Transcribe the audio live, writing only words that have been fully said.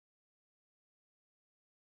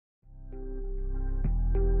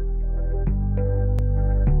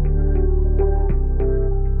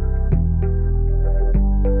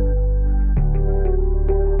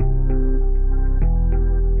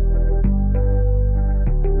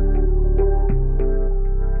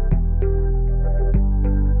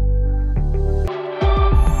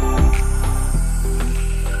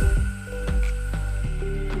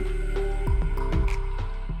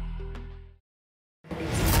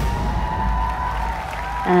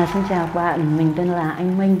Xin chào các bạn, mình tên là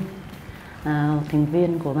anh Minh, thành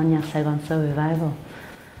viên của ban nhạc Saigon Revival.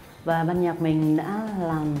 Và ban nhạc mình đã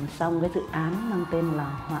làm xong cái dự án mang tên là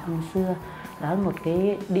Họa âm xưa. Đó là một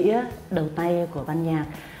cái đĩa đầu tay của ban nhạc,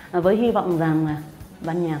 với hy vọng rằng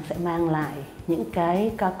ban nhạc sẽ mang lại những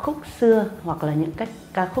cái ca khúc xưa hoặc là những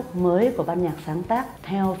ca khúc mới của ban nhạc sáng tác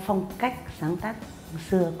theo phong cách sáng tác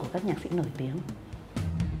xưa của các nhạc sĩ nổi tiếng.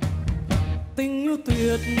 Tình yêu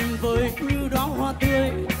tuyệt vời như đóa hoa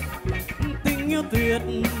tươi, tình yêu tuyệt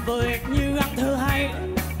vời như ăn thơ hay,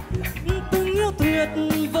 tình yêu tuyệt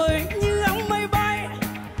vời như áng mây bay.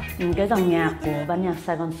 Cái dòng nhạc của ban nhạc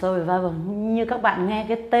Saigon Revival, như các bạn nghe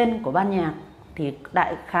cái tên của ban nhạc thì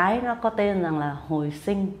đại khái nó có tên rằng là hồi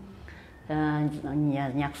sinh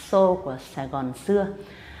nhạc soul của Sài Gòn xưa.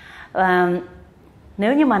 Và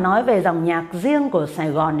nếu như mà nói về dòng nhạc riêng của Sài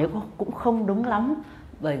Gòn thì cũng không đúng lắm,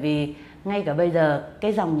 bởi vì ngay cả bây giờ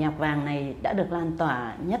cái dòng nhạc vàng này đã được lan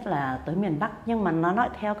tỏa nhất là tới miền Bắc, nhưng mà nó nói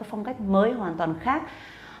theo cái phong cách mới hoàn toàn khác.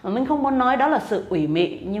 Mình không muốn nói đó là sự ủy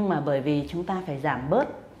mị, nhưng mà bởi vì chúng ta phải giảm bớt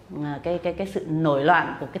cái sự nổi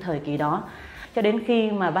loạn của cái thời kỳ đó, cho đến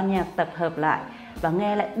khi mà ban nhạc tập hợp lại và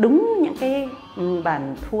nghe lại đúng những cái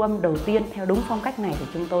bản thu âm đầu tiên theo đúng phong cách này thì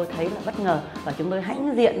chúng tôi thấy là bất ngờ, và chúng tôi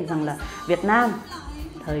hãnh diện rằng là Việt Nam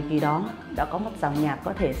thời kỳ đó đã có một dòng nhạc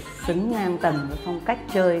có thể xứng ngang tầm với phong cách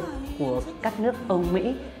chơi của các nước Âu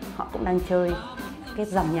Mỹ. Họ cũng đang chơi cái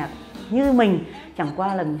dòng nhạc như mình, chẳng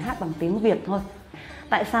qua là mình hát bằng tiếng Việt thôi.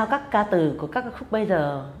 Tại sao các ca từ của các khúc bây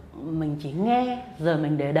giờ mình chỉ nghe giờ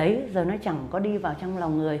mình để đấy, giờ nó chẳng có đi vào trong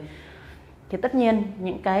lòng người? Thì tất nhiên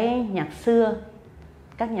những cái nhạc xưa,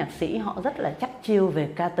 các nhạc sĩ họ rất là chắc chiêu về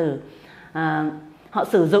ca từ. Họ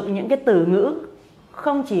sử dụng những cái từ ngữ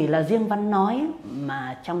không chỉ là riêng văn nói,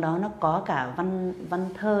 mà trong đó nó có cả văn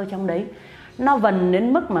thơ trong đấy. Nó vần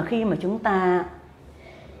đến mức mà khi mà chúng ta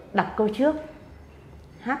đọc câu trước,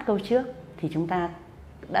 hát câu trước thì chúng ta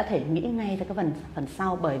đã thể nghĩ ngay ra cái phần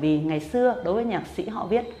sau. Bởi vì ngày xưa đối với nhạc sĩ họ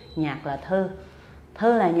viết nhạc là thơ,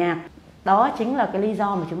 thơ là nhạc. Đó chính là cái lý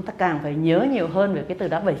do mà chúng ta càng phải nhớ nhiều hơn về cái từ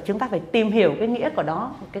đó, bởi chúng ta phải tìm hiểu cái nghĩa của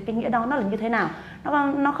đó, cái nghĩa đó nó là như thế nào.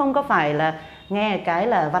 Nó không có phải là nghe cái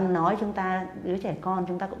là văn nói chúng ta, đứa trẻ con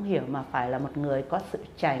chúng ta cũng hiểu, mà phải là một người có sự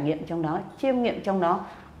trải nghiệm trong đó, chiêm nghiệm trong đó,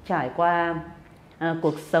 trải qua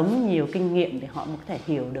cuộc sống nhiều kinh nghiệm để họ mới có thể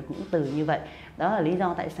hiểu được những từ như vậy. Đó là lý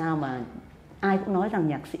do tại sao mà ai cũng nói rằng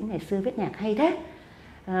nhạc sĩ ngày xưa viết nhạc hay thế,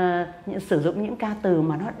 sử dụng những ca từ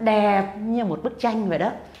mà nó đẹp như một bức tranh vậy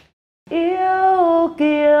đó. Yêu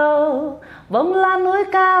kiều bông lan núi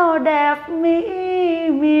cao đẹp mỹ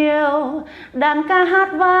miều, đàn ca hát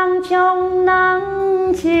vang trong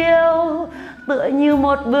nắng chiều, tựa như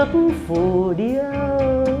một bức phù điêu.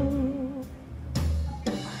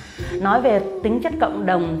 Nói về tính chất cộng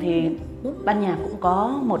đồng thì ban nhạc cũng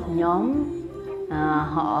có một nhóm,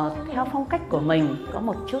 họ theo phong cách của mình, có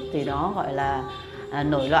một chút gì đó gọi là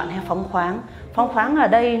nổi loạn hay phóng khoáng. Phóng khoáng ở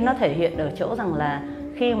đây nó thể hiện ở chỗ rằng là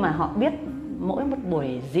khi mà họ biết mỗi một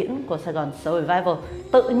buổi diễn của Saigon Revival,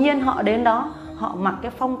 tự nhiên họ đến đó, họ mặc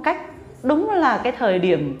cái phong cách đúng là cái thời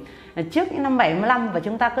điểm trước những năm 75, và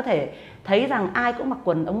chúng ta có thể thấy rằng ai cũng mặc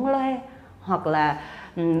quần ống loe hoặc là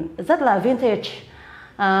rất là vintage.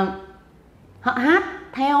 Họ hát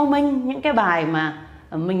theo mình những cái bài mà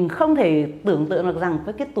mình không thể tưởng tượng được rằng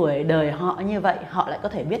với cái tuổi đời họ như vậy, họ lại có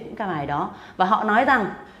thể biết những cái bài đó. Và họ nói rằng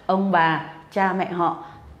ông bà, cha mẹ họ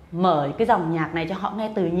mở cái dòng nhạc này cho họ nghe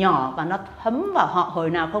từ nhỏ, và nó thấm vào họ hồi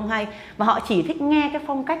nào không hay, và họ chỉ thích nghe cái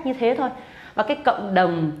phong cách như thế thôi. Và cái cộng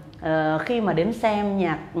đồng khi mà đến xem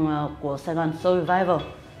nhạc của Saigon Revival,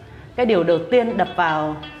 cái điều đầu tiên đập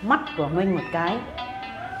vào mắt của mình một cái,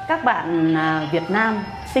 các bạn Việt Nam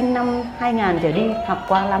sinh năm 2000 trở đi, học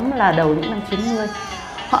quá lắm là đầu những năm 90,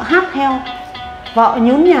 họ hát theo và họ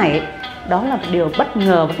nhún nhảy. Đó là một điều bất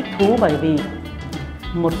ngờ và thích thú, bởi vì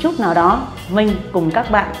một chút nào đó mình cùng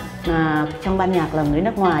các bạn trong ban nhạc là người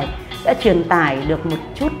nước ngoài đã truyền tải được một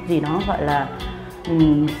chút gì đó gọi là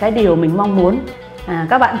cái điều mình mong muốn.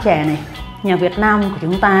 Các bạn trẻ này, nhạc Việt Nam của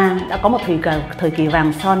chúng ta đã có một thời kỳ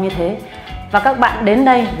vàng son như thế, và các bạn đến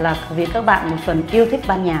đây là vì các bạn một phần yêu thích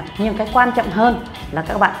ban nhạc, nhưng cái quan trọng hơn là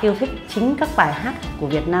các bạn yêu thích chính các bài hát của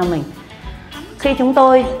Việt Nam mình. Khi chúng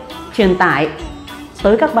tôi truyền tải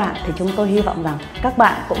tới các bạn thì chúng tôi hy vọng rằng các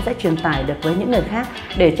bạn cũng sẽ truyền tải được với những người khác,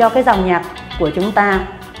 để cho cái dòng nhạc của chúng ta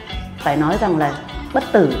phải nói rằng là bất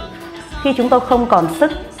tử. Khi chúng tôi không còn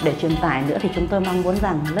sức để truyền tải nữa thì chúng tôi mong muốn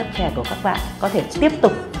rằng lớp trẻ của các bạn có thể tiếp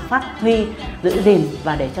tục phát huy, giữ gìn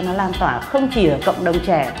và để cho nó lan tỏa không chỉ ở cộng đồng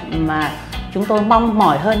trẻ, mà chúng tôi mong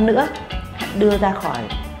mỏi hơn nữa đưa ra khỏi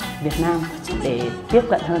Việt Nam để tiếp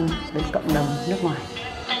cận hơn với cộng đồng nước ngoài.